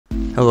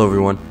Hello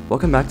everyone,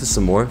 welcome back to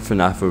some more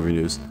Fnaf movie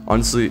news.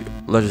 Honestly,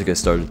 let's just get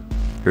started.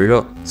 Here we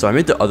go. So I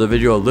made the other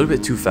video a little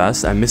bit too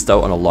fast and I missed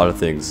out on a lot of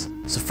things.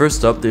 So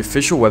first up, the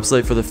official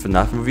website for the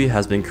Fnaf movie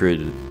has been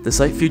created. The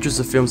site features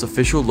the film's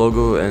official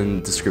logo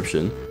and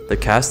description, the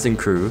cast and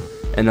crew,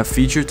 and a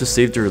feature to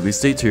save the release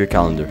date to your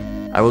calendar.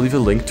 I will leave a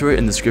link to it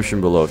in the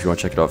description below if you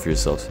want to check it out for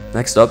yourselves.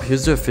 Next up,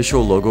 here's the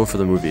official logo for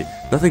the movie.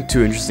 Nothing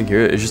too interesting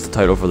here, it's just the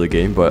title for the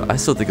game, but I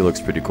still think it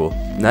looks pretty cool.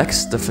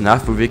 Next, the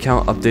Fnaf movie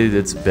account updated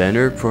its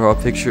banner, profile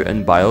picture,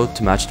 and bio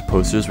to match the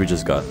posters we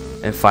just got.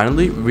 And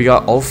finally, we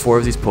got all 4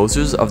 of these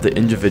posters of the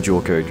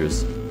individual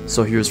characters.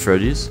 So here's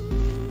Freddy's,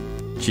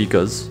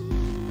 Chica's,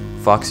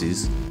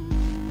 Foxy's,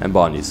 and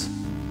Bonnie's.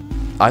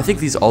 I think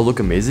these all look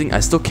amazing. I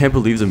still can't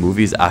believe the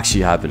movie is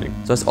actually happening.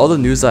 So that's all the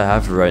news I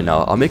have for right now.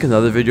 I'll make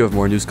another video if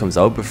more news comes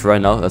out, but for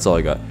right now, that's all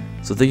I got.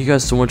 So thank you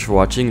guys so much for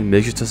watching, and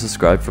make sure to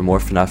subscribe for more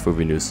FNAF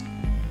movie news.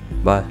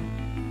 Bye.